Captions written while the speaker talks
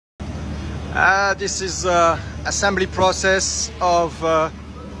This is assembly process of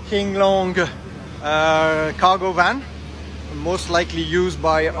King Long cargo van, most likely used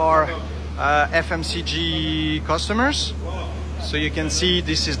by our FMCG customers. So you can see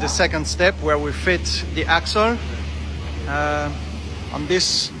this is the second step where we fit the axle. On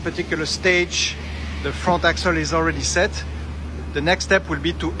this particular stage, the front axle is already set. The next step will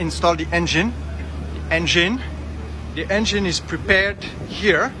be to install the engine. The engine is prepared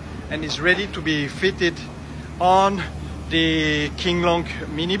here and is ready to be fitted on the King Long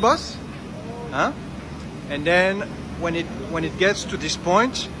minibus. And then when it gets to this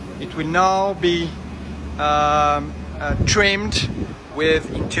point, it will now be trimmed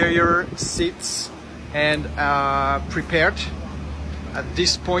with interior seats and prepared. At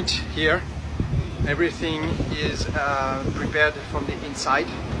this point here, everything is prepared from the inside.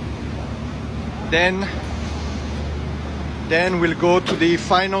 Then we'll go to the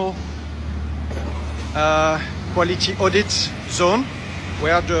final quality audit zone,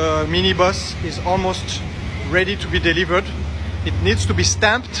 where the minibus is almost ready to be delivered. It needs to be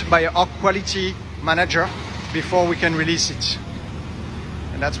stamped by our quality manager before we can release it.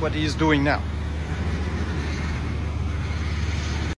 And that's what he is doing now.